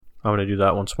I'm going to do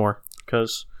that once more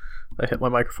because I hit my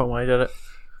microphone when I did it.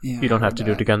 Yeah, you don't have to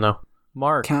do it again, though.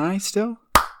 Mark. Can I still?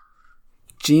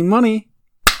 G Money.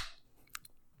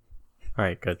 All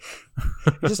right, good.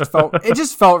 It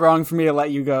just felt wrong for me to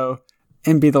let you go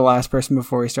and be the last person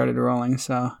before we started rolling,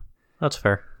 so. That's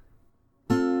fair.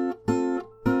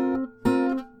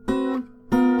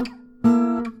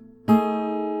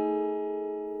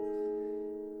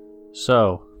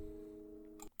 So,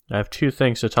 I have two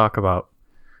things to talk about.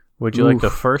 Would you like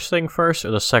the first thing first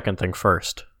or the second thing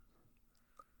first?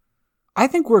 I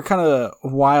think we're kind of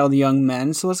wild young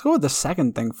men, so let's go with the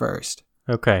second thing first.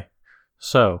 Okay.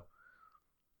 So,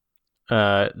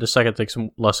 the second thing's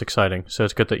less exciting, so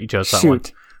it's good that you chose that one.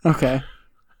 Okay.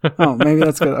 Oh, maybe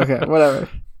that's good. Okay, whatever.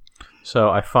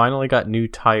 So, I finally got new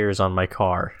tires on my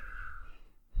car.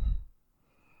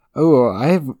 Oh,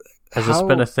 Has this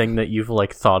been a thing that you've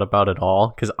thought about at all?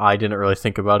 Because I didn't really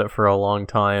think about it for a long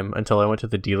time until I went to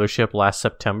the dealership last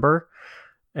September,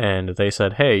 and they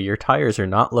said, "Hey, your tires are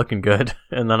not looking good."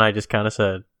 And then I just kind of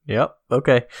said, "Yep,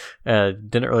 okay."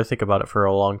 Didn't really think about it for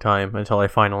a long time until I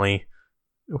finally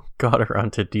got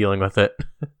around to dealing with it.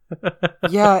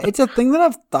 Yeah, it's a thing that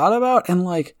I've thought about, and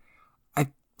I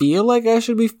feel like I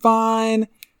should be fine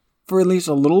for at least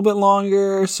a little bit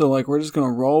longer. So we're just gonna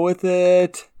roll with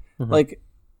it. Mm-hmm.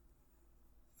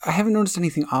 I haven't noticed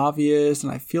anything obvious,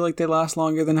 and I feel like they last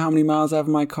longer than how many miles I have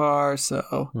in my car,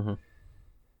 so... Mm-hmm.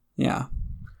 Yeah.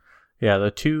 Yeah, the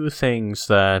two things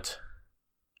that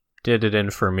did it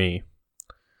in for me...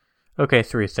 Okay,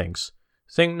 three things.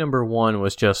 Thing number one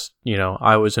was just,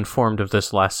 I was informed of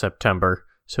this last September,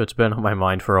 so it's been on my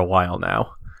mind for a while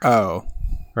now. Oh.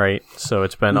 Right? So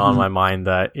it's been on my mind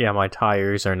that, my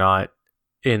tires are not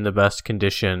in the best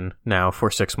condition now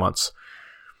for 6 months.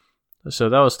 So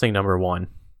that was thing number one.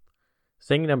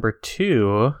 Thing number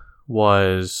two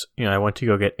was, I went to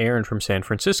go get Aaron from San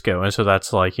Francisco. And so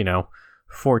that's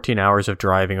 14 hours of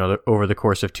driving over the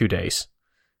course of 2 days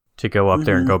to go up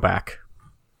there and go back.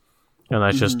 And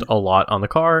that's just a lot on the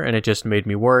car. And it just made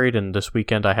me worried. And this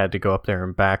weekend I had to go up there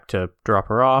and back to drop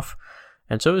her off.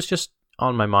 And so it was just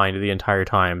on my mind the entire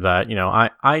time that,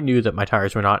 I knew that my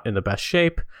tires were not in the best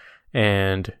shape.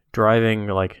 And driving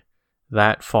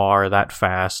that far, that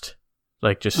fast,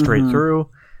 just straight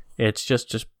through, it's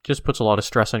just puts a lot of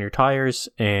stress on your tires,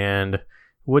 and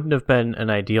wouldn't have been an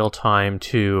ideal time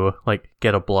to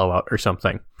get a blowout or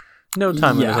something. No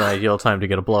time is an ideal time to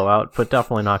get a blowout, but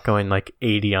definitely not going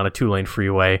 80 on a 2-lane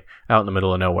freeway out in the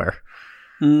middle of nowhere.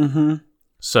 Mm-hmm.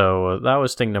 So that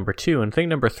was thing number two, and thing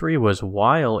number three was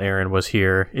while Aaron was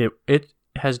here, it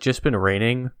has just been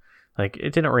raining.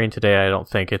 It didn't rain today, I don't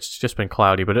think. It's just been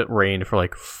cloudy, but it rained for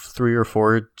 3 or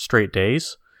 4 straight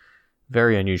days.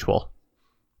 Very unusual.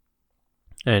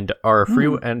 And our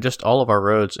and just all of our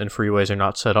roads and freeways are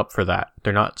not set up for that.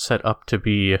 They're not set up to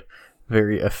be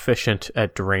very efficient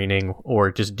at draining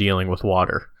or just dealing with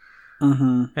water.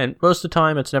 Mm-hmm. And most of the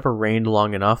time, it's never rained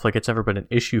long enough. It's never been an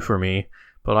issue for me.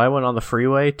 But I went on the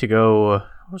freeway to go...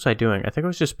 What was I doing? I think I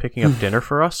was just picking up dinner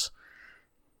for us.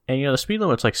 And the speed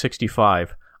limit's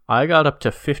 65. I got up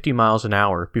to 50 miles an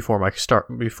hour before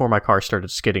my car started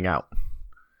skidding out.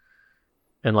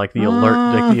 And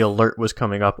the alert was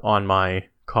coming up on my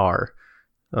car,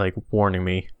 warning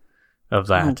me of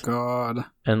that. Oh god.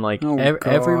 And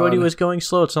everybody was going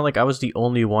slow. It's not like I was the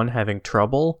only one having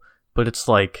trouble, but it's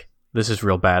this is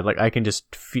real bad. I can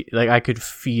just I could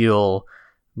feel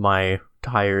my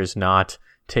tires not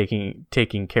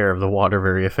taking care of the water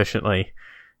very efficiently.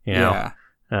 Yeah.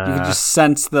 You can just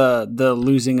sense the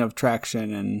losing of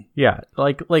traction and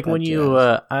when you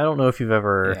I don't know if you've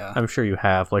ever I'm sure you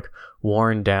have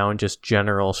worn down just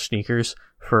general sneakers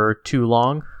for too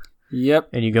long. Yep.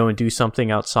 And you go and do something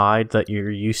outside that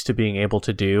you're used to being able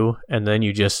to do, and then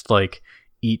you just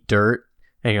eat dirt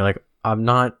and you're I'm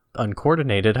not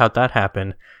uncoordinated, how'd that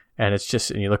happen? And it's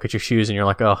just, and you look at your shoes and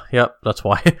you're oh yep, that's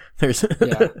why. there's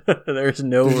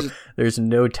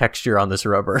no texture on this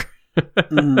rubber.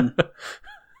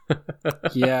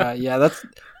 Yeah, that's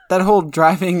that whole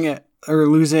driving or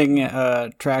losing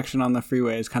traction on the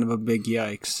freeway is kind of a big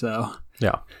yikes. So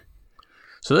yeah.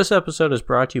 So this episode is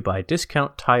brought to you by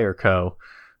Discount Tire Co.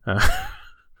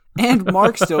 And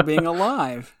Mark still being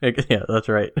alive. Yeah, that's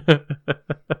right. Well,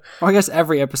 I guess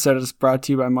every episode is brought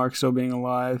to you by Mark still being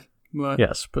alive. But...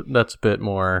 Yes, but that's a bit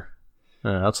more.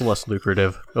 That's less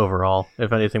lucrative overall.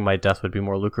 If anything, my death would be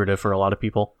more lucrative for a lot of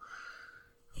people.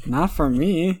 Not for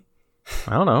me.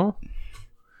 I don't know.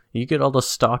 You get all the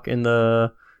stock in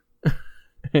the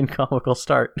in Comical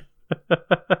Start.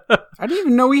 I didn't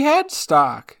even know we had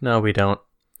stock. No, we don't.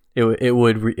 It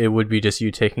would be just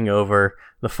you taking over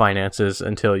the finances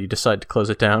until you decide to close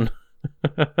it down.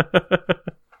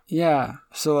 Yeah.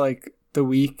 So like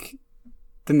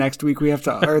the next week we have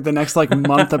to, or the next like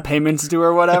month of payments due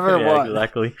or whatever. Yeah, what?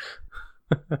 exactly.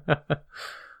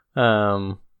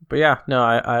 But yeah, no,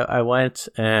 I went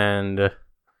and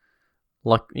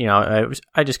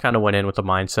I just kind of went in with the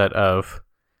mindset of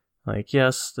like,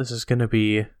 yes, this is gonna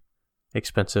be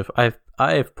expensive.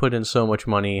 I've put in so much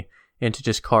money into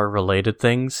just car related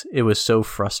things. It was so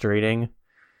frustrating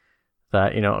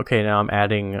that, okay, now I'm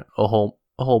adding a whole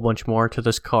bunch more to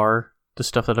this car, the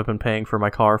stuff that I've been paying for my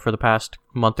car for the past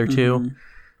month or two. Mm-hmm.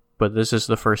 But this is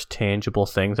the first tangible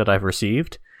thing that I've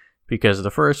received, because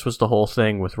the first was the whole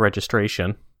thing with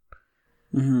registration,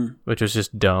 which was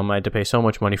just dumb. I had to pay so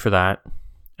much money for that.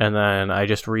 And then I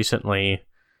just recently,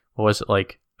 what was it,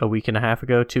 like a week and a half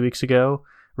ago, 2 weeks ago,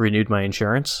 renewed my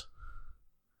insurance.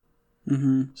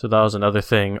 So that was another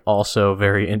thing, also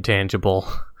very intangible.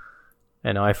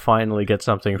 And I finally get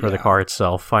something for the car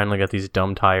itself. Finally got these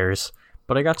dumb tires.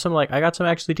 But I got some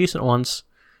actually decent ones.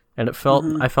 And it felt,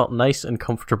 I felt nice and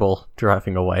comfortable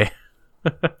driving away.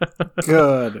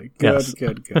 Good. Yes.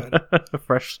 Good.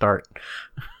 Fresh start.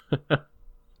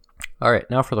 All right,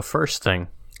 now for the first thing.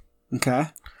 Okay.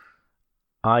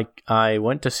 I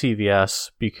went to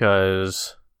CVS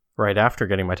because right after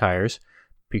getting my tires,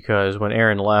 because when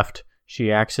Erin left, she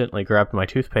accidentally grabbed my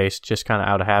toothpaste just kind of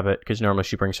out of habit, because normally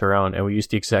she brings her own, and we use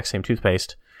the exact same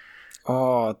toothpaste.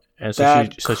 Oh, and so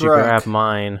she grabbed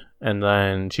mine, and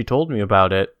then she told me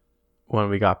about it when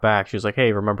we got back. She was like,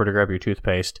 "Hey, remember to grab your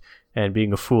toothpaste." And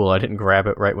being a fool, I didn't grab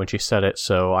it right when she said it,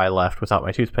 so I left without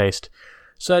my toothpaste.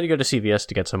 So I had to go to CVS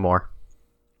to get some more.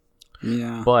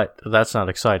 Yeah. But that's not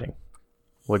exciting.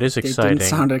 What is exciting? It didn't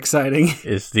sound exciting.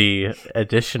 Is the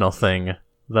additional thing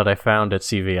that I found at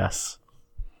CVS.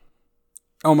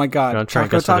 Oh my god. You want to try and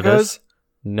guess what it is?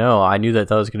 No, I knew that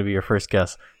was going to be your first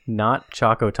guess. Not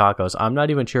Choco Tacos. I'm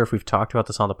not even sure if we've talked about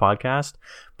this on the podcast,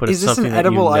 but is it's this something an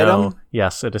edible that you know. item?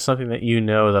 Yes, it is something that you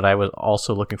know that I was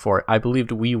also looking for. I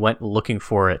believed we went looking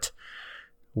for it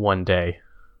one day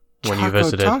when you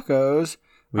visited. Tacos.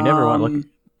 We never went looking.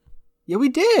 Yeah, we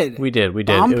did. We did.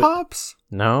 Bomb Pops?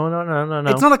 No.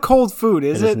 It's not a cold food,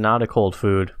 is it? It is not a cold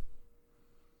food.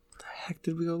 What the heck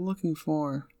did we go looking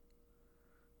for?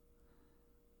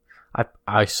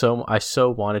 I so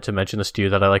wanted to mention this to you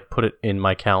that I put it in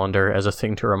my calendar as a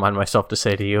thing to remind myself to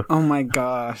say to you. Oh my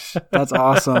gosh, that's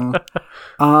awesome.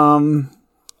 I'm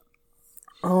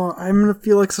gonna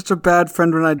feel like such a bad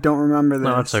friend when I don't remember this.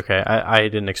 No, it's okay. I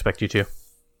didn't expect you to,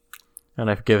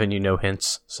 and I've given you no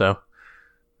hints. So,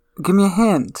 give me a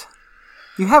hint.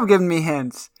 You have given me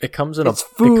hints. It comes in it's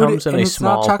food, it comes in and a it's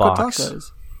small not Choco box.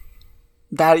 Tacos.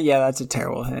 That's a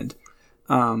terrible hint.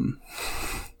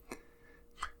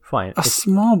 Fine. A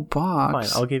small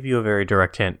box. Fine, I'll give you a very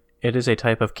direct hint. It is a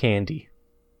type of candy.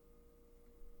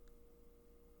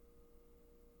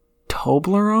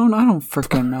 Toblerone? I don't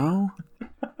freaking know.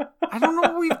 I don't know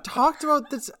what we've talked about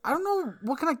this. I don't know.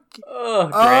 What can I...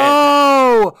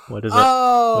 Oh! What is it?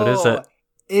 Oh! What is it?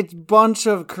 It's Bunch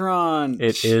of Crunch.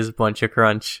 It is Bunch of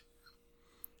Crunch.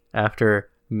 After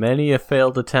many a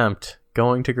failed attempt,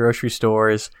 going to grocery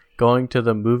stores, going to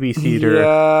the movie theater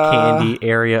candy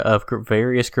area of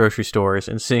various grocery stores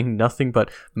and seeing nothing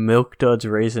but Milk Duds,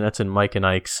 Raisinets, and Mike and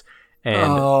Ike's.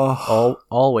 And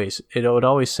always, it would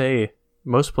always say,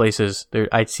 most places,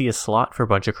 I'd see a slot for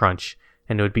Bunch of Crunch,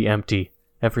 and it would be empty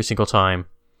every single time.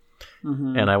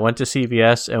 Mm-hmm. And I went to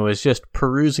CVS and was just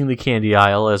perusing the candy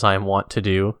aisle, as I am wont to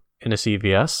do in a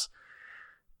CVS.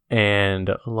 And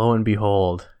lo and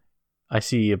behold, I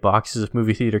see boxes of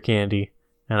movie theater candy,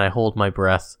 and I hold my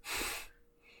breath,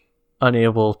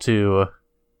 unable to...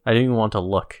 I didn't even want to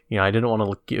look. I didn't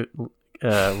want to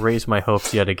raise my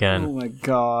hopes yet again. Oh my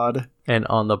god. And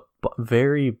on the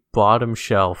very bottom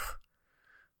shelf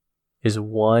is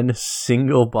one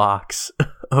single box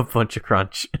of Bunch of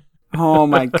Crunch. Oh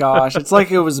my gosh. It's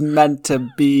like it was meant to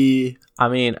be. I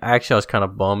mean, actually, I was kind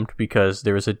of bummed because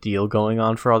there was a deal going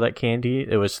on for all that candy.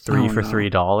 It was $3 for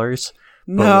 $3.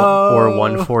 No. Or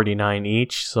 $1.49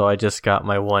 each, so I just got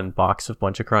my one box of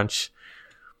Bunch of Crunch.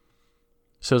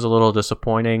 So it was a little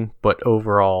disappointing, but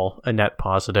overall, a net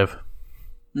positive.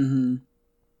 Mm-hmm.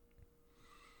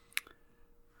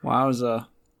 Wowza.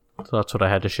 So that's what I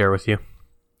had to share with you.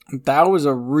 That was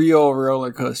a real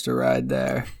roller coaster ride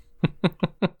there.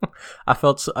 I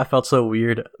felt so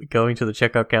weird going to the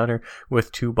checkout counter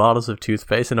with 2 bottles of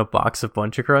toothpaste and a box of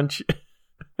Bunch of Crunch.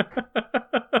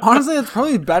 Honestly, it's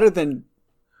probably better than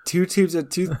 2 tubes of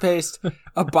toothpaste,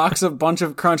 a box of Bunch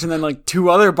of Crunch, and then 2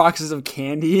 other boxes of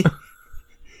candy.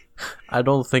 I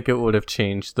don't think it would have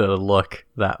changed the look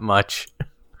that much.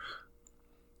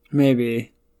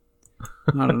 Maybe.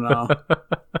 I don't know.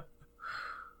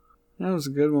 That was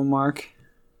a good one, Mark.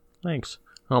 Thanks.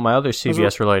 Oh, my other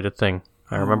CVS-related thing.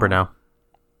 I remember now.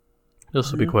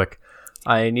 This will be quick.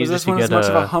 I needed Was this to one get as much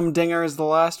of a humdinger as the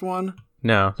last one?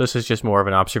 No, this is just more of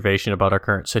an observation about our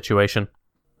current situation.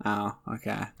 Oh,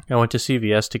 okay. I went to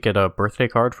CVS to get a birthday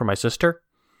card for my sister,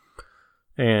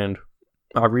 and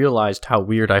I realized how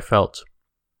weird I felt.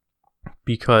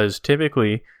 Because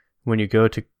typically, when you go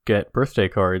to get birthday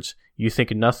cards, you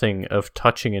think nothing of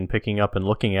touching and picking up and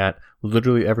looking at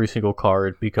literally every single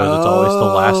card, because it's always the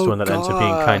last one that ends up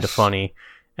being kind of funny.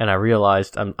 And I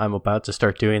realized I'm about to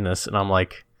start doing this, and I'm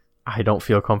like, I don't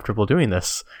feel comfortable doing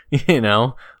this. You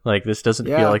know? Like, this doesn't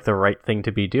feel like the right thing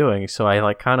to be doing. So I,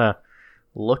 like, kind of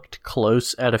looked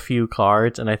close at a few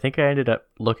cards, and I think I ended up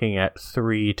looking at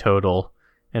 3 total,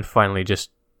 and finally just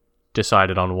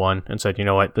decided on one and said, you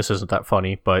know what, this isn't that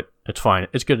funny, but it's fine.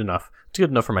 It's good enough. It's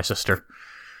good enough for my sister.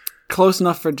 Close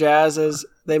enough for jazz, as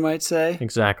they might say.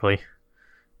 Exactly.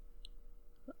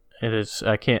 It is.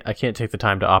 I can't take the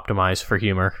time to optimize for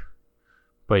humor.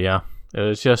 But yeah,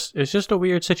 it's just a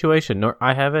weird situation.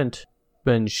 I haven't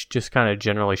been just kind of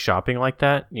generally shopping like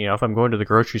that. You know, if I'm going to the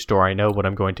grocery store, I know what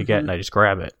I'm going to get, and I just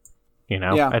grab it. You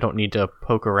know, I don't need to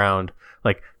poke around,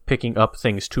 like picking up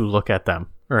things to look at them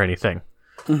or anything.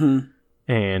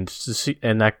 And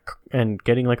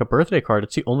getting like a birthday card,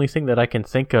 it's the only thing that I can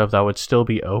think of that would still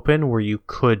be open where you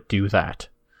could do that.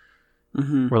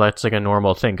 Where that's like a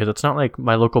normal thing, because it's not like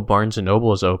my local Barnes and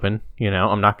Noble is open. You know,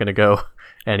 I'm not going to go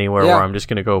anywhere where I'm just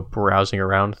going to go browsing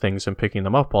around things and picking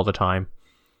them up all the time.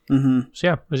 So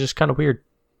yeah, it was just kind of weird.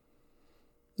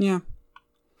 Yeah,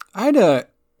 I had a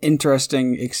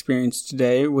interesting experience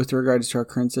today with regards to our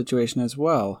current situation as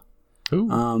well. Ooh.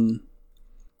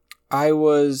 There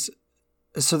was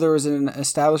an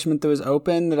establishment that was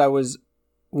open that I was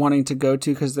wanting to go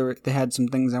to because they had some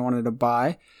things I wanted to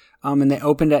buy. And they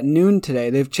opened at noon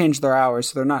today. They've changed their hours,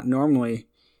 so they're normally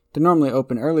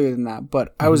open earlier than that.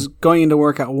 But I was going into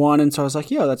work at 1, and so I was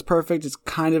like, yo, that's perfect. It's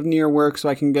kind of near work, so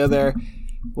I can go there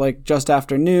like just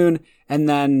after noon and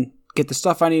then get the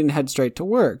stuff I need and head straight to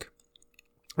work.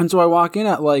 And so I walk in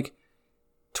at like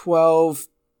 12,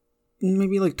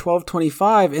 maybe like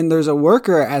 12:25, and there's a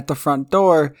worker at the front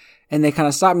door, and they kind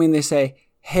of stop me and they say,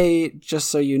 hey, just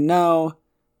so you know,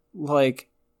 like,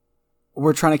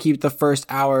 we're trying to keep the first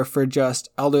hour for just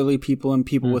elderly people and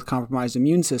people with compromised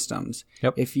immune systems.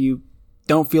 Yep. If you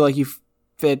don't feel like you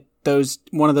fit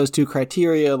one of those 2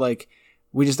 criteria, like,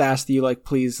 we just ask that you, like,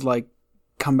 please, like,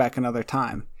 come back another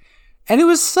time. And it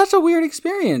was such a weird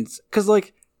experience, because,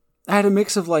 like, I had a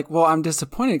mix of, like, well, I'm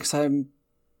disappointed because I'm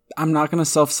not going to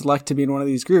self-select to be in one of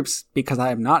these groups because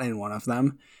I am not in one of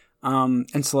them.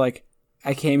 And so, like,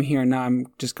 I came here and now I'm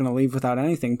just going to leave without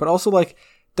anything. But also, like,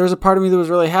 there's a part of me that was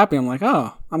really happy. I'm like,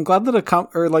 oh, I'm glad that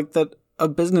that a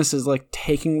business is, like,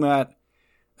 taking that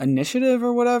initiative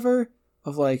or whatever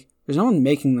of, like, there's no one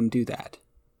making them do that.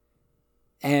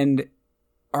 And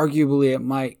arguably it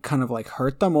might kind of, like,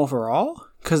 hurt them overall,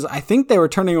 because I think they were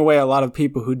turning away a lot of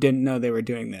people who didn't know they were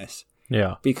doing this.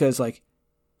 Yeah. Because, like,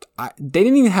 they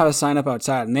didn't even have a sign up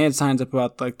outside, and they had signs up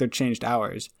about, like, their changed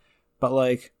hours. But,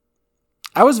 like,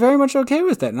 I was very much okay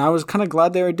with it, and I was kind of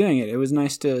glad they were doing it. It was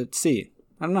nice to see.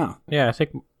 I don't know. Yeah, I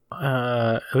think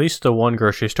at least the one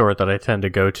grocery store that I tend to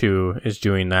go to is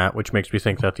doing that, which makes me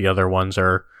think that the other ones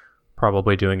are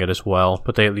probably doing it as well.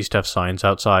 But they at least have signs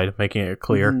outside making it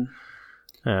clear.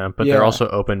 But they're also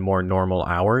open more normal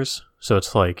hours. So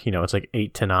it's like, you know, it's like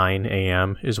 8 to 9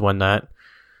 a.m. is when that,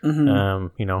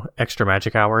 you know, extra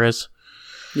magic hour is.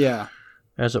 Yeah.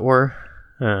 As it were.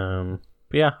 But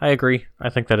yeah, I agree. I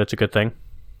think that it's a good thing.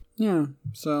 Yeah,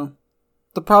 so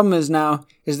the problem is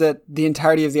that the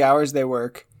entirety of the hours they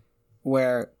work,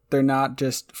 where they're not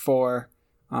just for,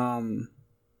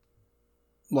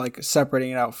 like,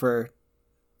 separating it out for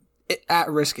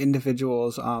at-risk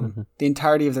individuals, the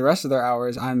entirety of the rest of their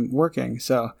hours I'm working.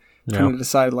 So kind of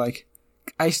decided, like,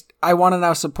 I want to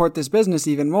now support this business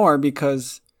even more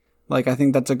because, like, I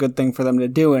think that's a good thing for them to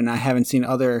do, and I haven't seen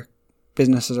other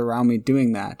businesses around me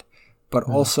doing that. But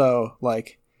also,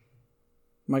 like,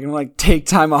 am I going to, like, take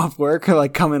time off work or,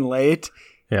 like, come in late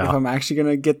if I'm actually going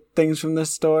to get things from this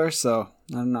store? So,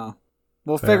 I don't know.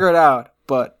 We'll figure it out.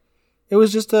 But it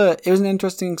was just it was an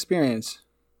interesting experience.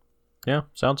 Yeah,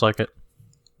 sounds like it.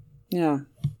 Yeah.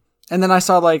 And then I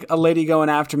saw, like, a lady going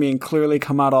after me and clearly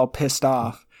come out all pissed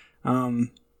off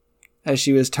as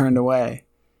she was turned away.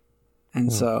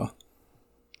 And so,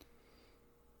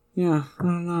 yeah, I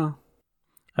don't know.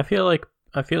 I feel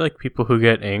like people who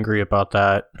get angry about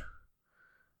that,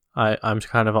 I'm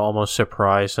kind of almost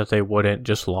surprised that they wouldn't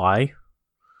just lie.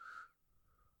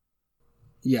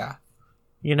 Yeah.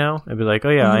 You know? It'd be like, oh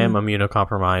yeah, I am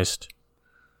immunocompromised.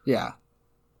 Yeah.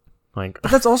 Like,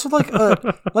 but that's also like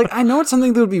I know it's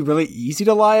something that would be really easy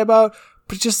to lie about,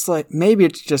 but just like maybe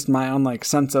it's just my own like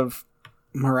sense of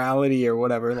morality or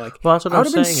whatever. Like, well, that's what I would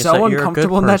have been saying, is so that you're a good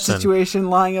uncomfortable in that person. situation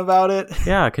lying about it.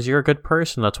 Yeah, because you're a good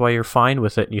person. That's why you're fine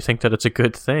with it, and you think that it's a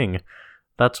good thing.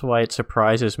 That's why it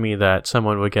surprises me that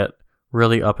someone would get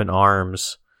really up in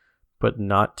arms, but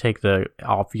not take the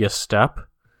obvious step.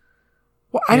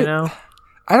 Well, you know?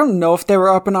 I don't know if they were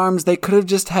up in arms. They could have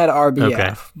just had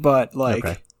RBF, but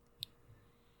like,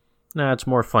 nah, it's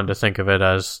more fun to think of it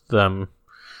as them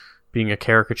being a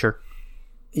caricature.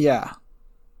 Yeah.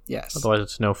 Yes. Otherwise,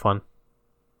 it's no fun.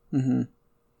 Mm-hmm.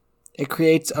 It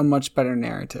creates a much better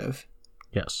narrative.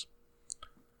 Yes.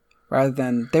 Rather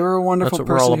than they were a wonderful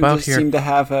person who just seemed to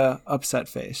have a upset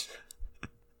face.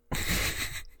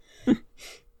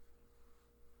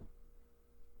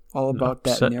 All about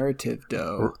that narrative,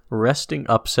 though. Resting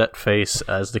upset face,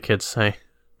 as the kids say.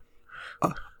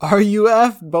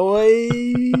 RUF,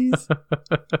 boys!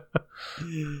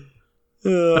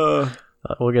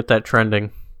 We'll get that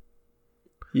trending.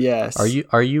 Yes.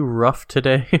 Are you rough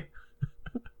today?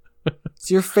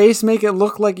 Does your face make it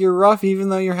look like you're rough even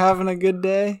though you're having a good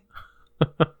day?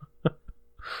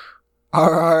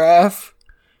 RRF.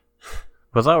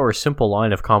 With our simple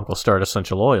line of comical start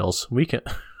essential oils, we can...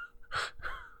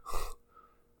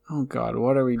 Oh god,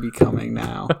 what are we becoming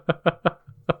now?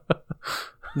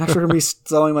 Next we're going to be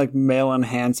selling like male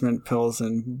enhancement pills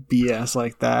and BS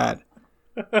like that.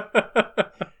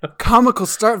 Comical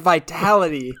start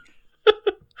vitality.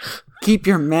 Keep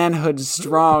your manhood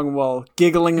strong while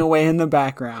giggling away in the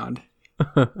background.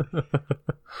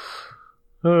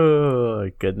 Oh,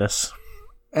 goodness.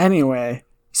 Anyway,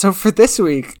 so for this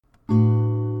week,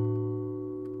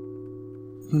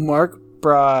 Mark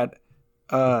brought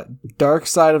Dark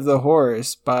Side of the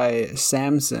Horse by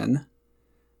Samson.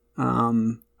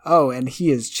 And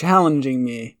he is challenging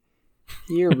me.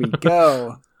 Here we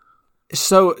go.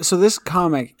 So this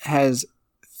comic has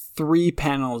 3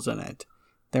 panels in it.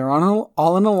 They're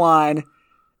all in a line.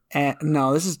 And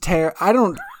no, this is terrible. I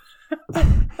don't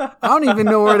even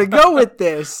know where to go with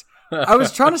this. I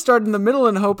was trying to start in the middle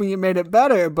and hoping it made it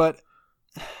better, but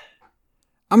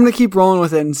I'm going to keep rolling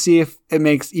with it and see if it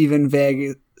makes even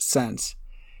vague sense.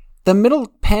 The middle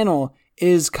panel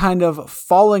is kind of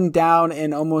falling down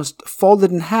and almost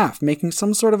folded in half, making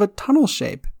some sort of a tunnel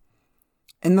shape.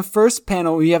 In the first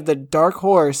panel, we have the dark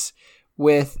horse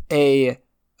with a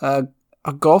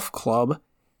golf club,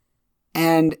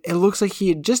 and it looks like he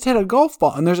had just hit a golf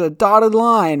ball, and there's a dotted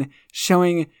line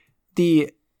showing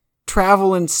the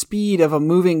travel and speed of a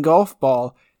moving golf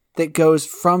ball that goes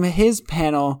from his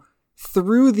panel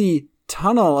through the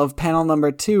tunnel of panel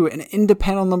number 2 and into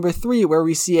panel number 3, where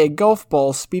we see a golf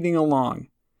ball speeding along.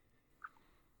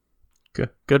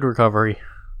 Good recovery.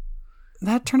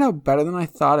 That turned out better than I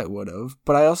thought it would have,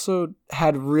 but I also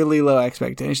had really low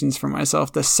expectations for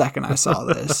myself the second I saw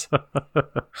this.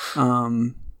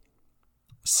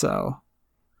 So,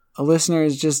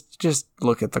 listeners, just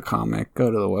look at the comic,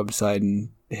 go to the website and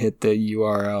hit the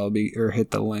URL or hit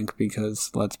the link,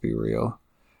 because let's be real.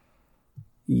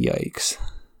 Yikes.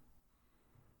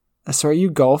 So are you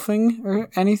golfing or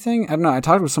anything? I don't know. I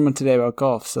talked with someone today about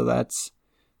golf, so that's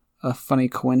a funny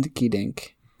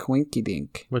coinky-dink. What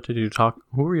did you talk?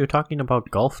 Who were you talking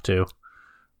about golf to?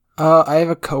 I have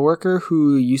a coworker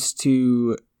who used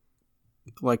to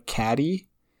like caddy,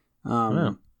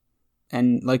 and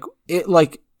it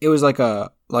was like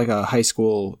a high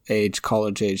school age,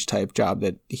 college age type job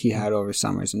that he had over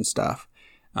summers and stuff.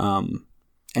 And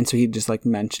so he'd just like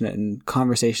mention it in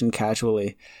conversation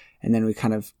casually, and then we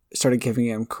kind of started giving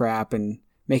him crap and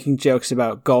making jokes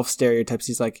about golf stereotypes.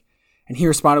 He's like, and he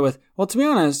responded with, "Well, to be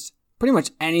honest, pretty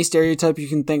much any stereotype you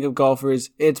can think of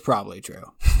golfers, it's probably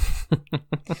true."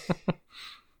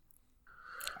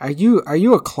 Are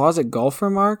you a closet golfer,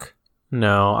 Mark?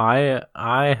 No,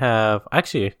 I have...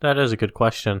 Actually, that is a good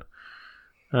question.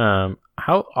 How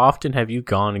often have you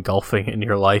gone golfing in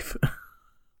your life?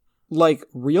 Like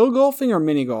real golfing or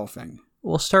mini golfing?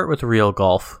 We'll start with real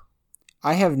golf.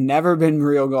 I have never been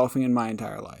real golfing in my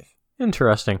entire life.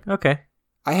 Interesting. Okay.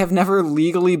 I have never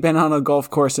legally been on a golf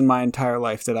course in my entire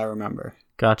life that I remember.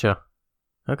 Gotcha.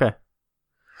 Okay.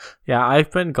 Yeah,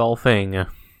 I've been golfing.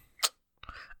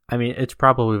 I mean, it's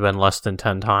probably been less than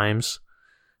 10 times.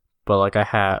 But like I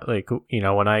had, like, you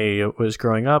know, when I was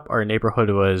growing up, our neighborhood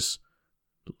was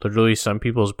literally some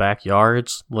people's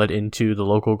backyards led into the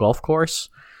local golf course.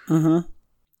 Mm-hmm.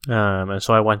 And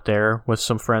so I went there with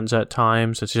some friends at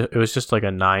times. It was just like a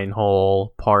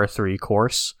 9-hole par 3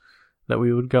 course that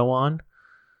we would go on.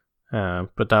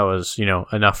 But that was, you know,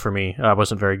 enough for me. I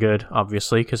wasn't very good,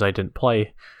 obviously, because I didn't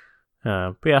play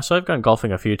But yeah, so I've gone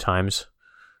golfing a few times,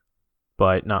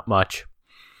 but not much.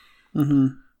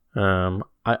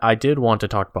 I did want to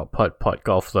talk about putt-putt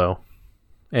golf, though,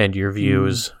 and your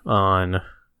views on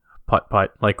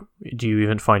putt-putt. Like, do you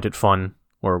even find it fun,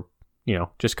 or,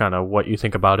 just kind of what you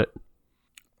think about it?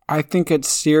 I think it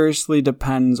seriously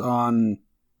depends on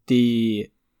the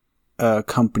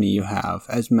company you have,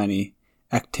 as many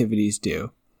activities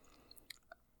do.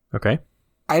 Okay.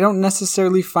 I don't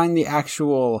necessarily find the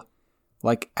actual,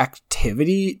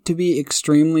 activity to be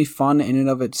extremely fun in and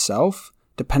of itself,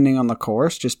 depending on the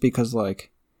course, just because,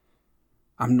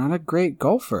 I'm not a great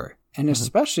golfer, and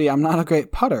especially I'm not a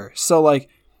great putter. So,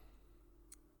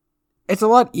 it's a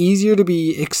lot easier to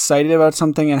be excited about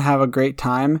something and have a great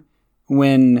time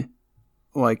when,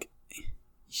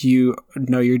 you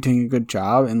know you're doing a good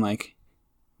job and,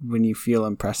 when you feel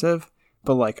impressive.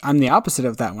 But, I'm the opposite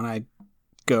of that when I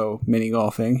go mini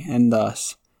golfing, and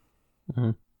thus,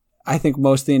 I think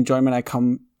most of the enjoyment I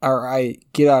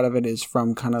get out of it is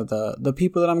from kind of the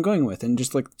people that I'm going with, and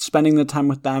just spending the time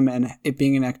with them, and it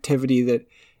being an activity that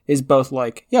is both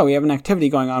we have an activity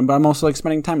going on, but I'm also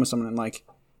spending time with someone and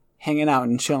hanging out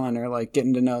and chilling, or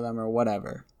getting to know them or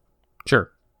whatever.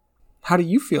 Sure. How do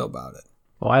you feel about it?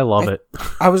 Well, I love it.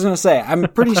 I was going to say, I'm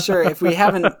pretty sure if we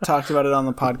haven't talked about it on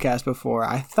the podcast before,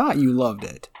 I thought you loved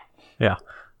it. Yeah.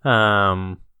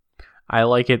 I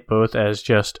like it both as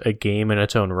just a game in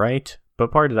its own right,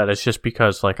 but part of that is just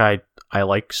because I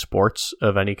like sports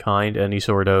of any kind, any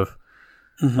sort of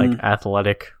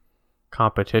athletic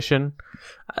competition.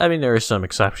 I mean, there are some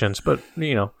exceptions, but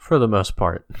for the most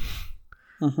part,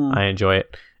 I enjoy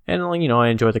it. And I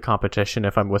enjoy the competition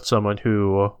if I'm with someone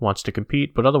who wants to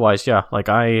compete, but otherwise, yeah,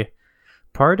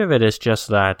 part of it is just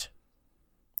that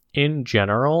in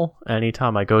general,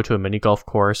 anytime I go to a mini golf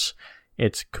course,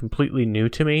 it's completely new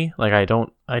to me. I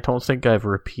don't think I've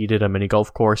repeated a mini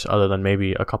golf course other than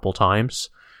maybe a couple times.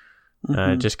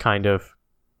 Just kind of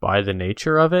by the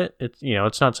nature of it.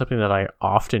 It's not something that I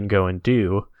often go and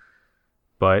do,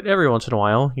 but every once in a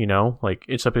while,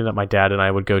 it's something that my dad and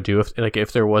I would go do.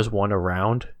 If there was one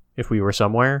around, if we were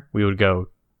somewhere, we would go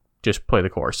just play the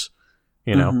course,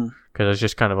 because it's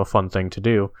just kind of a fun thing to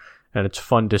do. And it's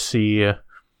fun to see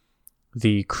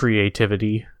the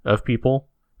creativity of people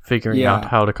figuring out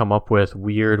how to come up with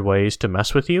weird ways to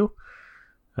mess with you.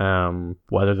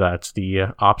 Whether that's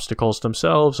the obstacles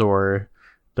themselves or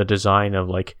the design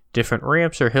of different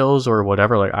ramps or hills or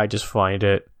whatever. I just find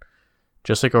it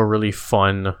just a really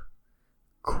fun,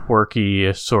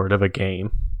 quirky sort of a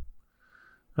game.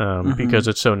 Because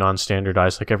it's so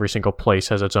non-standardized. Every single place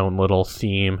has its own little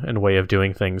theme and way of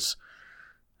doing things.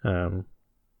 Yeah,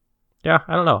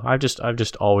 I don't know. I've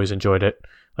just always enjoyed it.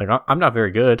 I'm not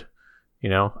very good.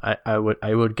 I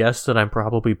would guess that I'm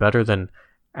probably better than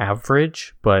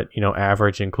average, but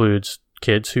average includes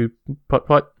kids who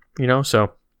putt,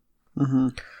 so.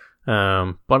 But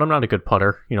I'm not a good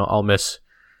putter. I'll miss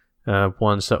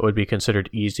ones that would be considered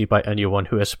easy by anyone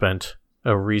who has spent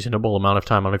a reasonable amount of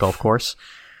time on a golf course.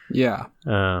 Yeah.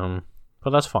 But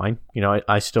that's fine.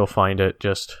 I still find it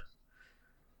just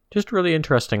really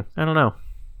interesting. I don't know.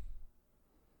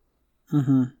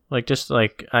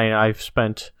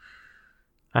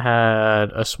 I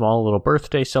had a small little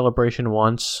birthday celebration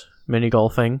once, mini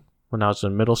golfing, when I was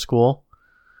in middle school.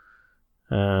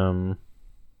 I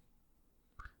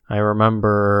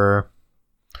remember,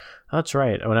 that's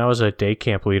right, when I was a day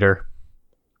camp leader,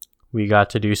 we got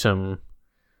to do some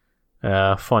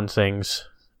fun things.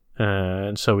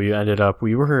 And so we ended up,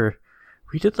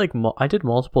 I did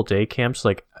multiple day camps,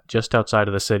 just outside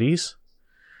of the cities.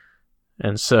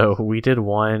 And so we did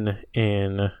one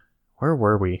in, where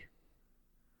were we?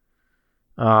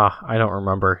 I don't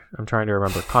remember. I'm trying to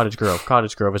remember. Cottage Grove.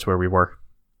 Cottage Grove is where we were.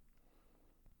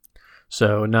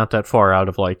 So not that far out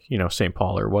of St.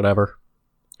 Paul or whatever.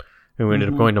 And we ended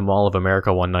up going to Mall of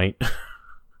America one night.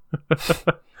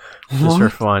 Just for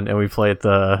fun. And we played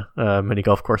the mini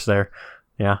golf course there.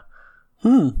 Yeah.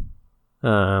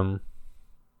 But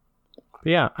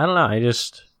yeah, I don't know.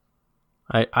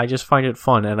 I just find it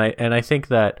fun, and I think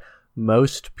that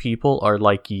most people are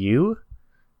like you,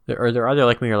 or they're either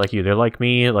like me or like you. They're like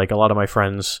me, a lot of my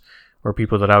friends or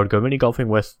people that I would go mini golfing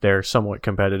with, they're somewhat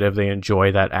competitive. They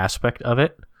enjoy that aspect of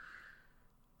it,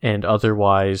 and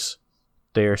otherwise,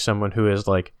 they are someone who is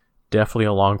definitely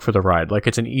along for the ride.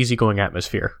 It's an easygoing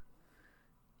atmosphere.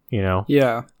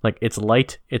 Yeah. It's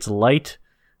light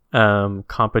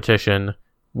competition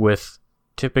with,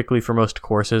 typically for most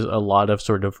courses, a lot of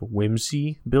sort of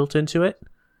whimsy built into it.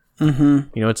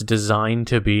 It's designed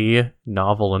to be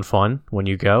novel and fun when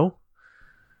you go.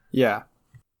 Yeah.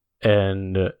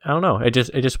 And I don't know, it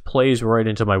just plays right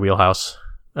into my wheelhouse.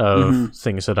 of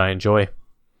things that I enjoy.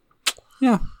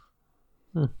 Yeah.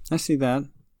 I see that.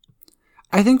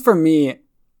 I think for me,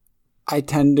 I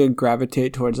tend to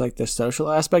gravitate towards like the social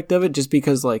aspect of it just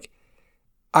because like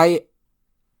I'm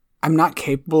not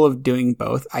capable of doing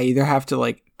both. I either have to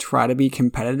like try to be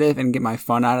competitive and get my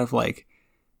fun out of like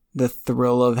the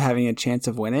thrill of having a chance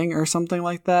of winning or something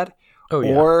like that. Oh,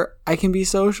 yeah. Or I can be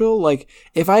social. Like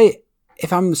if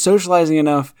I'm socializing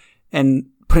enough and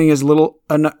putting as little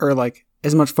or like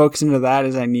as much focus into that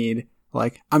as I need,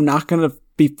 like I'm not going to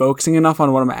be focusing enough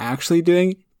on what I'm actually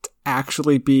doing to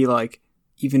actually be like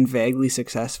even vaguely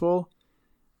successful.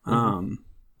 And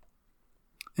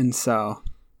so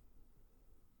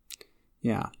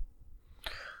yeah.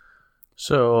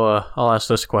 So I'll ask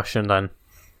this question then.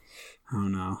 Oh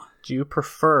no. Do you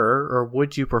prefer, or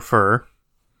would you prefer,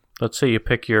 let's say you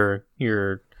pick your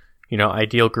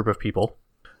ideal group of people,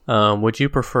 would you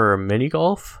prefer mini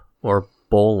golf or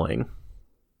bowling?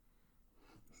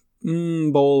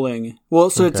 Bowling.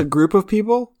 Well, so it's a group of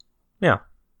people? Yeah.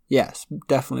 Yes,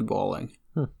 definitely bowling.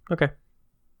 Okay.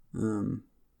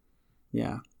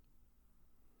 Yeah.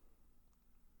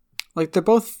 Like, they're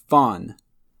both fun.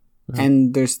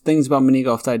 And there's things about mini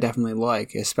golf that I definitely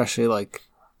like, especially, like,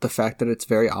 the fact that it's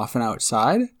very often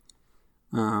outside.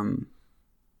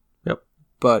 Yep.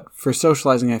 But for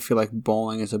socializing, I feel like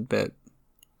bowling is a bit...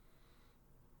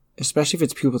 Especially if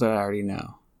it's people that I already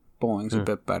know. Bowling's a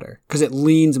bit better. Because it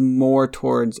leans more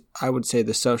towards, I would say,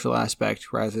 the social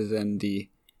aspect rather than the...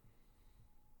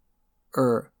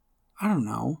 I don't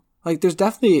know. Like, there's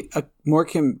definitely a more...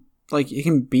 Like, it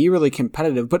can be really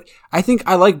competitive. But I think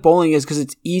I like bowling is because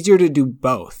it's easier to do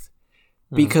both.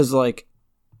 Because, like,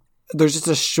 there's just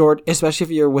a short... Especially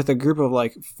if you're with a group of,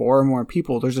 like, 4 or more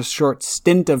people, there's a short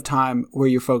stint of time where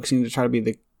you're focusing to try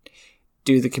to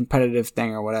do the competitive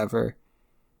thing or whatever.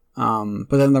 But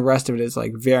then the rest of it is,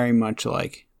 like, very much,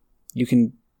 like, you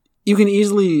can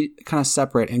easily kind of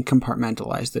separate and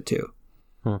compartmentalize the two.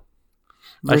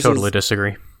 I totally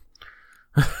disagree.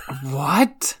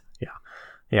 What?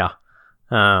 Yeah.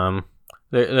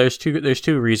 There's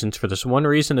two reasons for this. One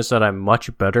reason is that I'm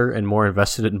much better and more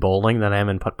invested in bowling than I am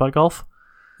in putt-putt golf.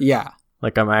 Yeah.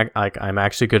 Like, I'm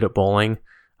actually good at bowling.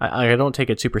 I don't take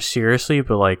it super seriously,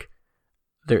 but, like,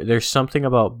 there's something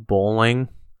about bowling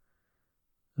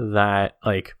that,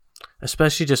 like,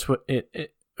 especially just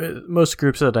most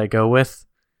groups that I go with,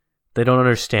 they don't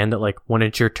understand that, like, when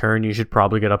it's your turn, you should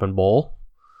probably get up and bowl,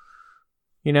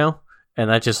 you know? And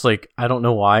that just, like, I don't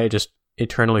know why, it just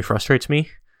eternally frustrates me.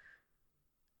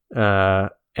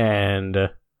 And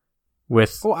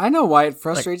with... Oh, I know why it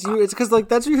frustrates you. It's because, like,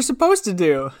 that's what you're supposed to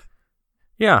do.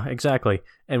 Yeah, exactly.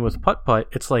 And with putt-putt,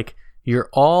 it's like, you're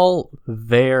all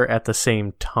there at the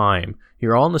same time.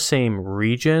 You're all in the same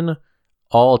region,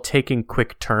 all taking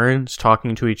quick turns,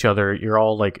 talking to each other. You're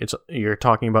all like, you're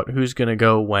talking about who's gonna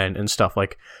go when and stuff.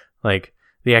 Like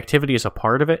the activity is a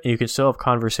part of it, and you can still have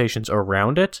conversations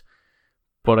around it.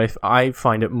 But I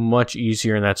find it much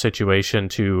easier in that situation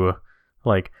to,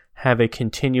 like, have a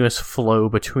continuous flow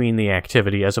between the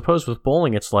activity, as opposed with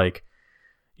bowling. It's like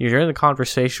you're in a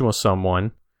conversation with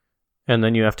someone, and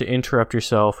then you have to interrupt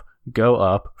yourself, go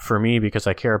up. For me, because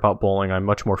I care about bowling, I'm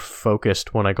much more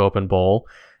focused when I go up and bowl.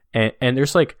 And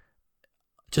there's, like,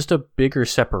 just a bigger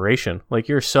separation. Like,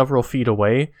 you're several feet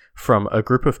away from a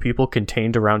group of people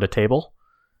contained around a table.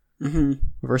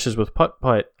 Versus with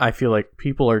putt-putt, I feel like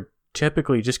people are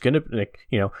typically just going to, like,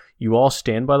 you all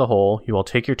stand by the hole, you all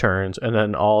take your turns, and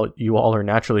then you all are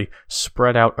naturally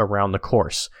spread out around the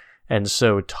course. And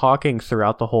so talking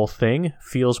throughout the whole thing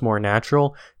feels more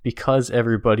natural because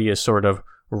everybody is sort of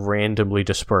randomly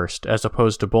dispersed, as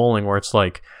opposed to bowling where it's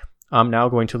like, I'm now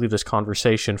going to leave this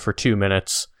conversation for 2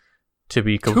 minutes to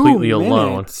be completely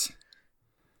alone.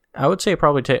 I would say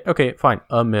probably take, okay, fine,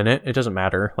 a minute. It doesn't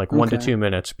matter, like 1 to 2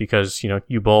 minutes, because,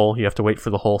 you bowl, you have to wait for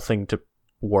the whole thing to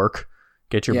work,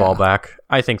 get your ball back.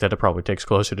 I think that it probably takes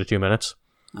closer to 2 minutes.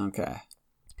 Okay.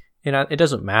 And it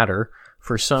doesn't matter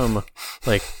for some,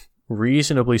 like,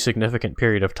 reasonably significant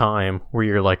period of time where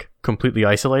you're, like, completely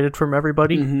isolated from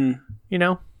everybody,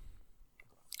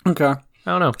 Okay. I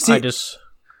don't know. See,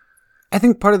 I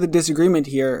think part of the disagreement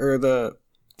here, or the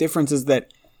difference, is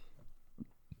that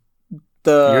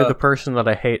you're the person that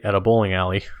I hate at a bowling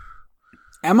alley.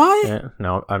 Am I?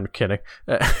 No, I'm kidding.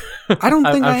 I don't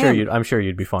think I'm sure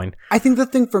you'd be fine. I think the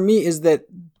thing for me is that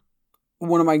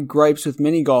one of my gripes with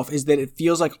mini golf is that it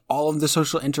feels like all of the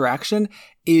social interaction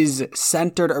is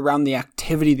centered around the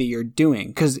activity that you're doing.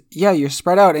 Because, yeah, you're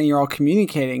spread out and you're all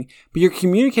communicating, but you're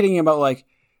communicating about, like,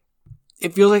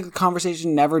 it feels like the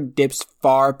conversation never dips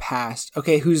far past,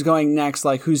 okay, who's going next,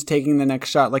 like who's taking the next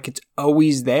shot, like it's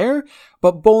always there.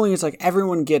 But bowling, it's like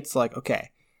everyone gets like,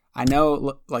 okay, I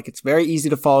know like it's very easy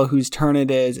to follow whose turn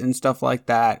it is and stuff like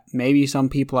that. Maybe some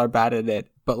people are bad at it,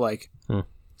 but like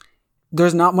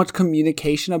there's not much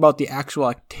communication about the actual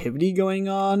activity going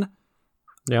on.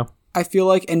 Yeah. I feel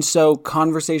like, and so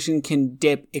conversation can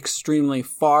dip extremely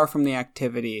far from the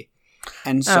activity.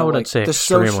 And so, I wouldn't say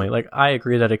extremely. Like, I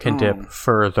agree that it can dip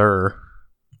further.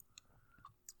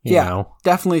 You know?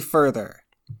 Definitely further.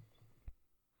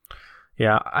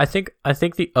 Yeah, I think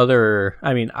the other.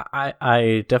 I mean,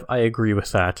 I agree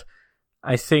with that.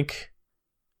 I think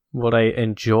what I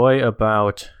enjoy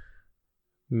about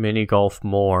mini golf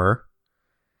more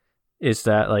is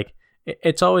that, like,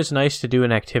 it's always nice to do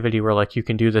an activity where, like, you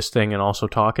can do this thing and also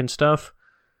talk and stuff,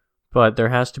 but there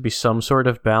has to be some sort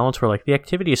of balance where, like, the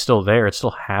activity is still there, it's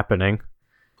still happening.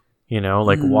 You know,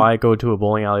 like, why go to a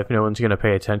bowling alley if no one's going to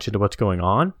pay attention to what's going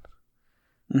on?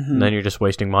 Mm-hmm. And then you're just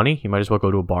wasting money. You might as well go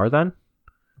to a bar then,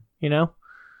 you know?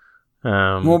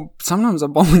 Well, sometimes a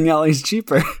bowling alley is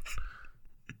cheaper.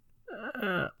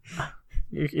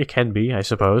 It can be, I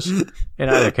suppose. In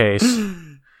either case,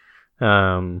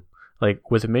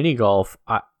 like with mini golf,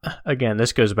 again,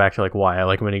 this goes back to like why I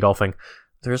like mini golfing.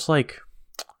 There's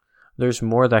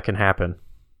more that can happen.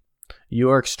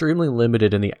 You are extremely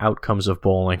limited in the outcomes of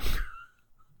bowling.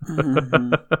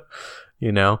 Mm-hmm.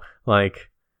 You know,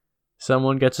 like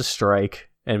someone gets a strike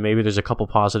and maybe there's a couple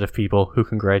positive people who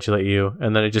congratulate you,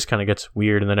 and then it just kind of gets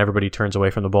weird and then everybody turns away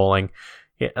from the bowling.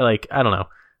 Yeah, like, I don't know.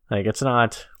 Like, it's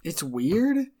not... It's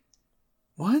weird?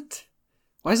 What?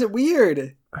 Why is it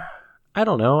weird? I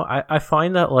don't know. I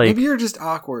find that, like... Maybe you're just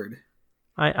awkward.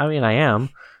 I mean, I am.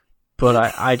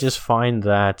 But I just find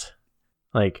that,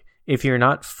 like, if you're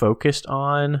not focused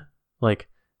on, like,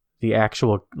 the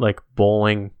actual, like,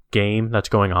 bowling game that's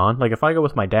going on... Like, if I go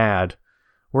with my dad,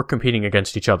 we're competing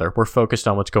against each other. We're focused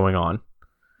on what's going on.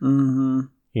 Mm-hmm.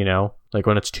 You know? Like,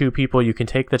 when it's two people, you can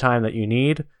take the time that you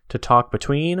need to talk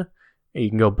between... You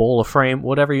can go bowl a frame,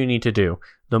 whatever you need to do.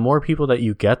 The more people that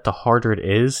you get, the harder it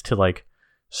is to, like,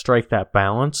 strike that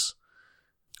balance.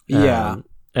 Yeah.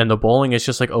 And the bowling is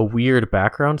just, like, a weird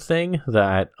background thing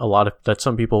that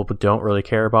some people don't really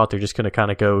care about. They're just going to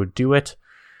kind of go do it.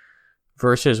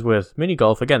 Versus with mini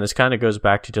golf, again, this kind of goes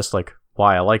back to just, like,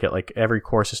 why I like it. Like, every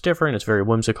course is different. It's very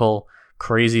whimsical.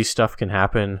 Crazy stuff can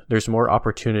happen. There's more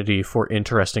opportunity for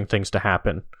interesting things to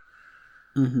happen.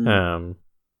 Mm-hmm.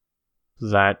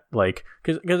 That, like,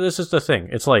 because this is the thing,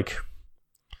 it's like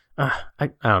I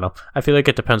don't know, I feel like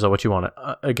it depends on what you want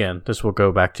to again, this will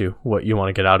go back to what you want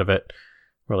to get out of it,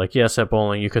 where, like, yes, at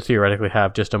bowling you could theoretically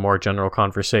have just a more general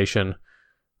conversation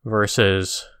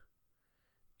versus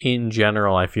in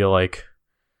general I feel like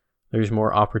there's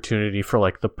more opportunity for,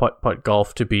 like, the putt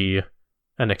golf to be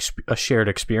a shared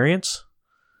experience.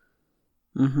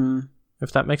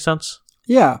 If that makes sense.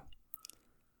 Yeah.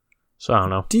 So I don't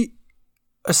know.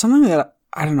 Something that,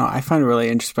 I don't know, I find really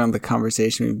interesting about the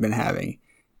conversation we've been having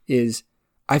is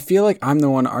I feel like I'm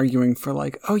the one arguing for,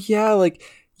 like, oh yeah, like,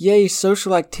 yay,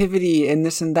 social activity and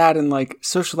this and that, and, like,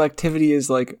 social activity is,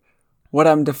 like, what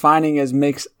I'm defining as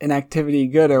makes an activity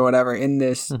good or whatever in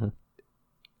this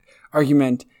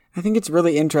argument. I think it's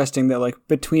really interesting that, like,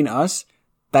 between us,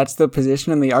 that's the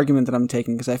position and the argument that I'm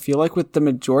taking, because I feel like with the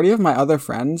majority of my other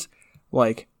friends,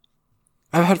 like,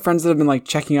 I've had friends that have been, like,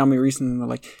 checking on me recently, and they're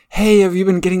like, hey, have you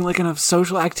been getting, like, enough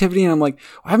social activity? And I'm like,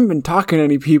 well, I haven't been talking to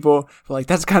any people, but, like,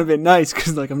 that's kind of been nice,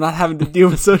 because, like, I'm not having to deal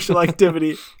with social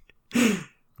activity.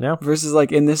 Yeah. Versus,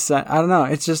 like, in this, I don't know,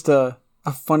 it's just a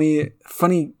funny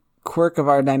quirk of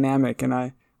our dynamic, and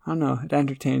I don't know, it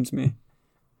entertains me.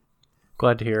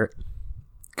 Glad to hear it.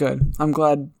 Good. I'm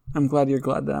glad you're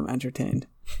glad that I'm entertained.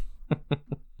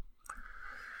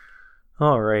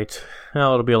 All right.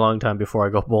 Well, it'll be a long time before I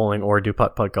go bowling or do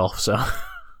putt golf, so.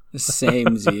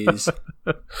 Same Z's.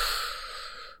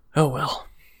 Oh, well.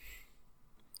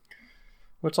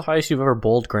 What's the highest you've ever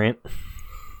bowled, Grant?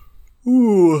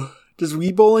 Ooh. Does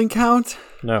Wii bowling count?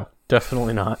 No,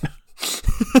 definitely not.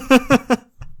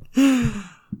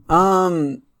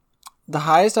 The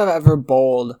highest I've ever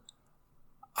bowled,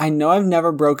 I know I've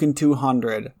never broken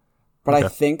 200, but okay. I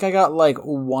think I got, like,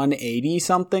 180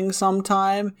 something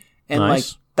sometime. And, nice.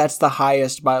 Like, that's the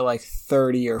highest by, like,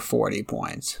 30 or 40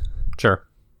 points. Sure.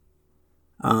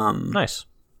 Nice.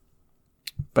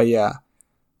 But, yeah.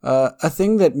 A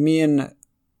thing that me and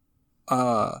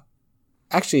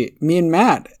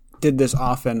Matt did this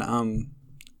often,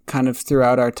 kind of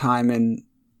throughout our time in,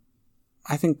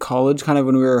 I think, college, kind of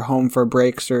when we were home for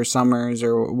breaks or summers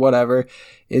or whatever,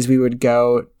 is we would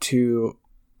go to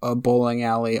a bowling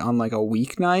alley on, like, a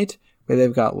weeknight where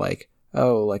they've got like,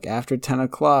 oh, like after 10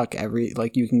 o'clock,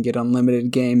 you can get unlimited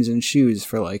games and shoes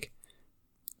for like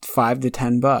 $5 to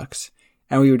 $10.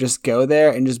 And we would just go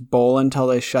there and just bowl until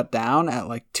they shut down at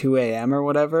like 2 a.m. or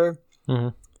whatever. Mm-hmm.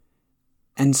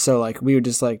 And so like we would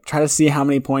just like try to see how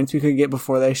many points we could get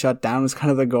before they shut down was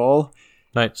kind of the goal.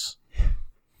 Nice.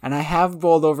 And I have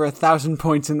bowled over 1,000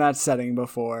 points in that setting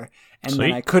before. And Sweet.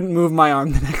 Then I couldn't move my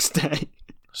arm the next day.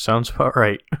 Sounds about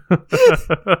right.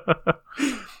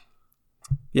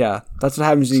 Yeah, that's what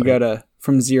happens when you go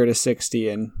from 0 to 60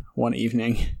 in one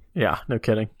evening. Yeah, no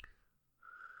kidding.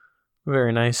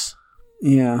 Very nice.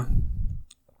 Yeah.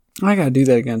 I gotta do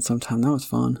that again sometime. That was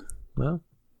fun. Well.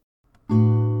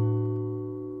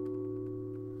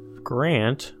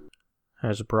 Grant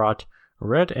has brought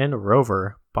Red and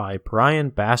Rover by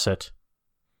Brian Bassett.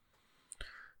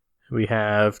 We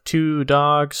have 2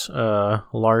 dogs, a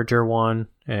larger one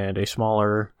and a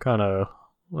smaller kind of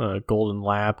golden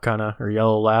lab or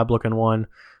yellow lab looking one.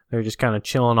 They're just kind of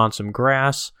chilling on some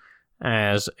grass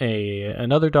as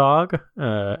another dog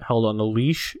held on the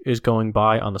leash is going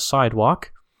by on the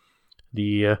sidewalk.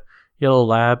 The yellow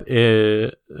lab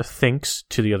thinks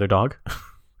to the other dog,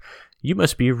 "You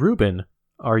must be Rubin,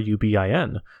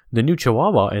 Rubin, the new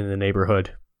Chihuahua in the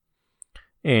neighborhood."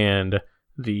 And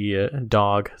the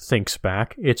dog thinks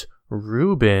back, "It's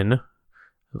Reuben,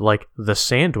 like the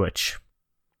sandwich."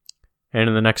 And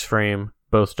in the next frame,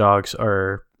 both dogs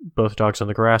on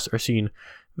the grass are seen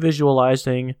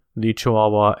visualizing the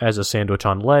Chihuahua as a sandwich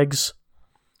on legs,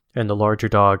 and the larger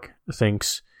dog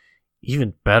thinks,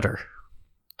 "Even better,"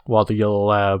 while the yellow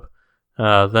lab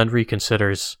then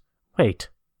reconsiders, "Wait,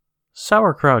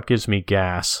 sauerkraut gives me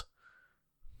gas."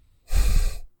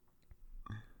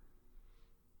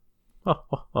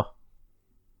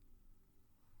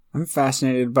 I'm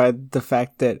fascinated by the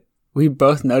fact that we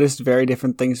both noticed very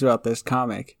different things about this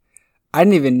comic. I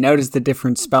didn't even notice the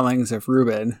different spellings of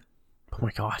Reuben. Oh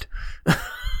my god.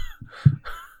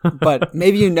 But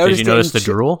maybe you noticed Did you notice the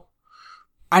drool?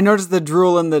 I noticed the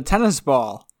drool in the tennis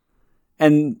ball.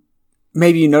 And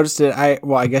maybe you noticed it.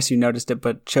 I guess you noticed it,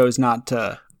 but chose not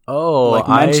to. Oh,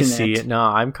 I see it. No,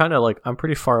 I'm kind of I'm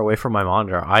pretty far away from my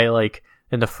monitor.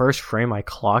 In the first frame, I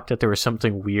clocked that there was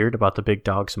something weird about the big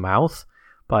dog's mouth,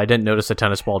 but I didn't notice the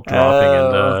tennis ball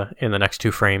dropping in the next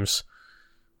 2 frames.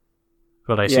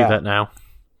 But I see that now.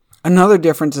 Another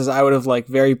difference is I would have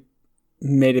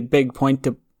made a big point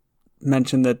to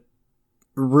mention that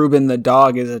Reuben the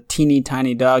dog is a teeny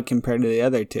tiny dog compared to the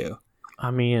other 2. I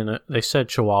mean, they said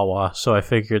Chihuahua, so I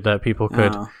figured that people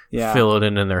could fill it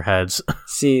in their heads.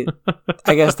 See,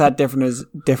 I guess that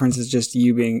difference is just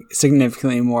you being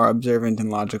significantly more observant and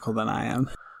logical than I am.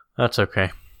 That's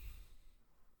okay.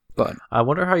 But I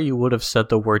wonder how you would have said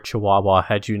the word Chihuahua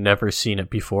had you never seen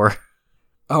it before.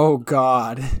 Oh,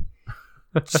 God.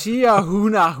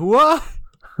 Chiahunahua?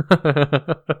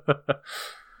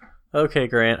 Okay,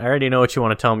 Grant, I already know what you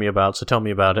want to tell me about, so tell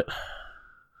me about it.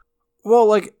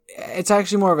 Well, it's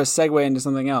actually more of a segue into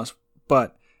something else.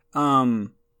 But,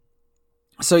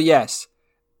 so yes,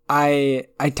 I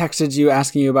texted you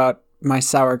asking you about my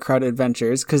sauerkraut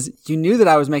adventures, because you knew that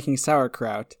I was making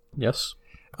sauerkraut. Yes.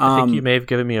 I think you may have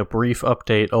given me a brief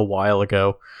update a while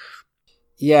ago.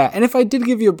 Yeah, and if I did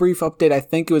give you a brief update, I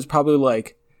think it was probably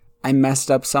I messed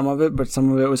up some of it, but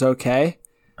some of it was okay.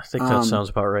 I think that sounds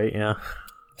about right, yeah.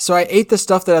 So I ate the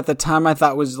stuff that at the time I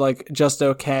thought was just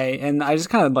okay, and I just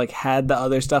kind of had the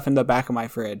other stuff in the back of my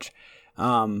fridge.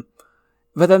 But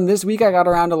then this week I got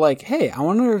around to hey, I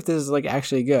wonder if this is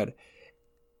actually good.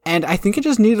 And I think it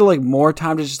just needed more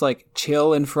time to just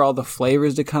chill and for all the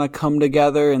flavors to kind of come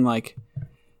together and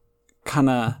kind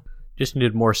of just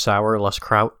needed more sour, less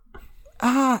kraut.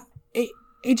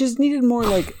 It just needed more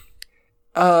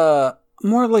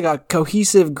more a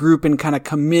cohesive group and kind of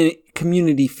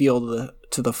community feel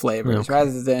to the flavors,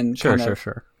 rather than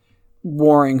sure.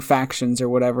 warring factions or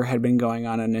whatever had been going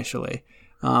on initially.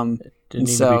 Didn't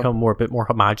need to become a bit more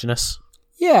homogenous.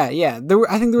 Yeah.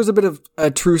 I think there was a bit of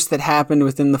a truce that happened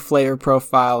within the flavor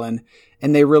profile, and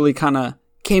they really kind of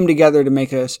came together to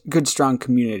make a good, strong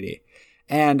community.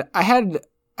 And I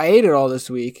ate it all this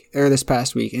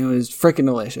past week, and it was freaking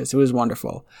delicious. It was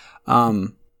wonderful.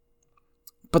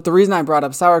 But the reason I brought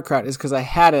up sauerkraut is because I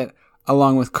had it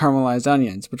along with caramelized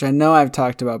onions, which I know I've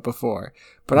talked about before.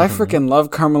 But I freaking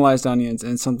love caramelized onions,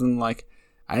 and something I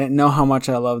didn't know how much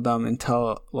I loved them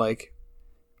until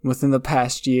within the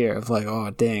past year of oh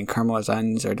dang, caramelized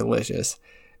onions are delicious.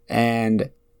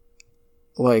 And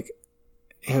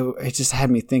it just had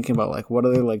me thinking about what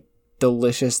other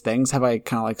delicious things have I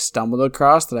kind of stumbled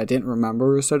across that I didn't remember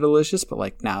were so delicious,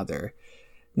 but now they're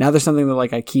something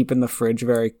that I keep in the fridge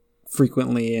very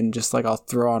frequently, and just like I'll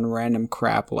throw on random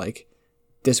crap. Like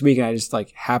this weekend, I just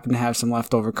like happened to have some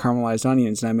leftover caramelized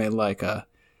onions, and I made like a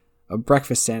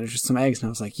breakfast sandwich with some eggs, and I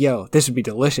was like, "Yo, this would be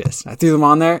delicious." I threw them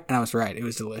on there, and I was right; it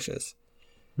was delicious.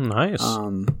 Nice.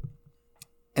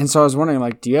 And so I was wondering,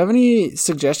 like, do you have any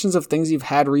suggestions of things you've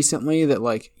had recently that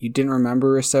like you didn't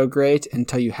remember were so great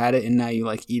until you had it, and now you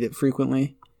like eat it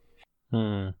frequently?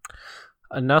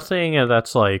 Nothing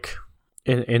that's like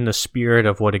in the spirit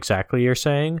of what exactly you're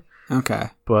saying. Okay.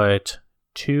 But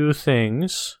two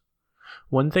things.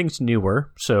 One thing's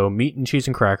newer, so meat and cheese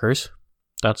and crackers.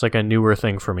 That's like a newer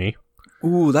thing for me.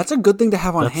 Ooh, that's a good thing to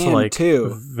have on hand like,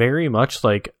 too. Very much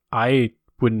like I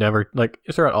would never like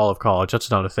throughout all of college.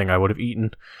 That's not a thing I would have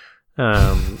eaten.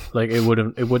 Like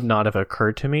it would not have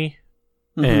occurred to me.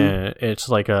 And it's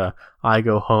like I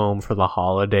go home for the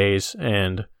holidays,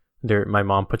 and my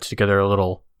mom puts together a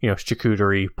little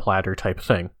charcuterie platter type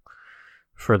thing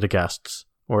for the guests,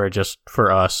 or just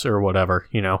for us or whatever,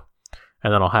 and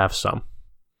then I'll have some.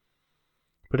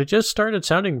 But it just started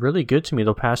sounding really good to me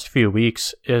the past few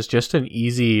weeks as just an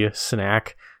easy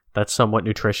snack that's somewhat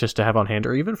nutritious to have on hand,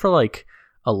 or even for like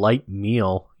a light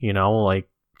meal,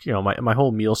 my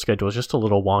whole meal schedule is just a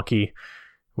little wonky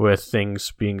with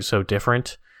things being so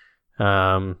different.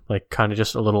 Like kind of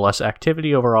just a little less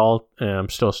activity overall. I'm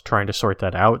still trying to sort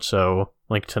that out. So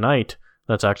like tonight,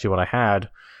 that's actually what I had,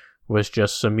 was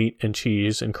just some meat and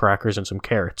cheese and crackers and some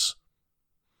carrots.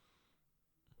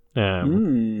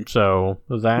 So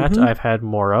that I've had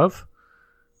more of.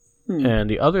 And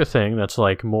the other thing that's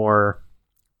like more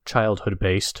childhood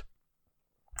based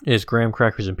is graham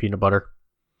crackers and peanut butter.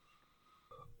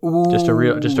 Ooh. Just a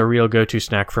real go-to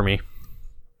snack for me.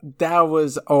 That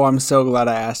was, I'm so glad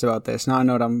I asked about this. Now I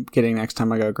know what I'm getting next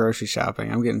time I go grocery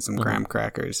shopping. I'm getting some graham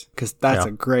crackers, because that's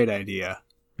a great idea.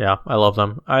 Yeah, I love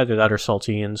them. Either that or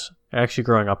saltines. Actually,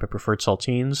 growing up, I preferred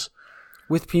saltines.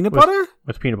 With peanut butter?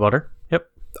 With peanut butter,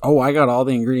 yep. Oh, I got all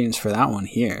the ingredients for that one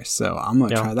here, so I'm going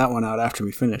to try that one out after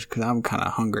we finish, because I'm kind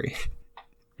of hungry.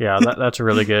 Yeah, that's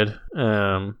really good.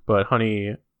 But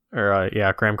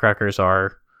graham crackers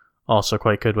are also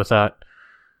quite good with that.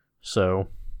 So,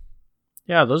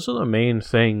 yeah, those are the main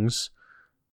things.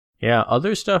 Yeah,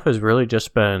 other stuff has really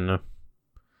just been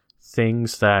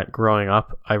things that growing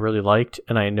up I really liked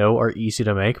and I know are easy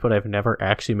to make, but I've never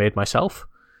actually made myself,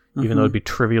 even though it'd be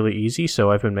trivially easy.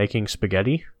 So I've been making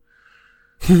spaghetti.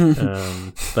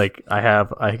 Like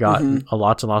I got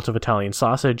lots and lots of Italian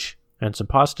sausage and some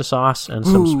pasta sauce and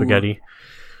some spaghetti.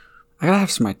 I gotta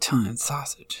have some Italian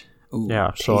sausage. Ooh,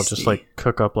 yeah, so I'll just like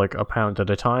cook up like a pound at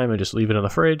a time and just leave it in the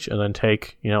fridge, and then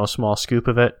take a small scoop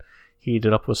of it, heat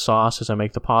it up with sauce as I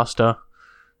make the pasta.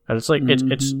 And it's like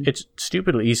it's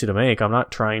stupidly easy to make. I'm not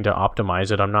trying to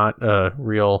optimize it. I'm not a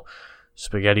real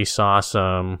spaghetti sauce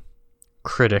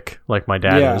critic like my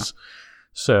dad is.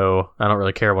 So I don't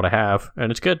really care what I have,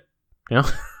 and it's good.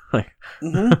 Like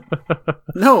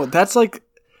No, that's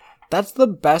the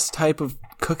best type of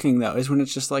cooking though, is when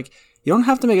it's just like, you don't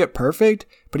have to make it perfect,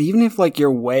 but even if like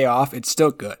you're way off, it's still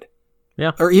good.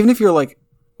 Yeah. Or even if you're like,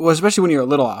 well, especially when you're a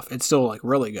little off, it's still like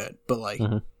really good, but like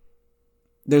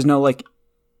there's no like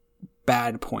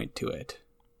bad point to it.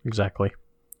 Exactly.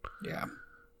 Yeah.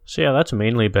 So yeah, that's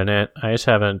mainly been it. I just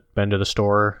haven't been to the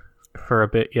store for a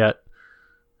bit yet.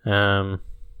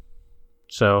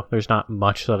 So there's not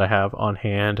much that I have on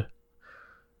hand.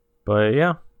 But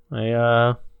yeah,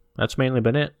 that's mainly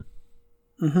been it.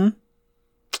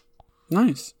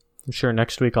 Nice. I'm sure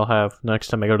next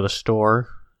time I go to the store,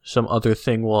 some other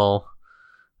thing will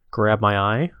grab my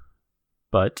eye.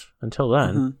 But until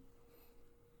then,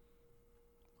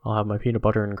 I'll have my peanut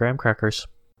butter and graham crackers.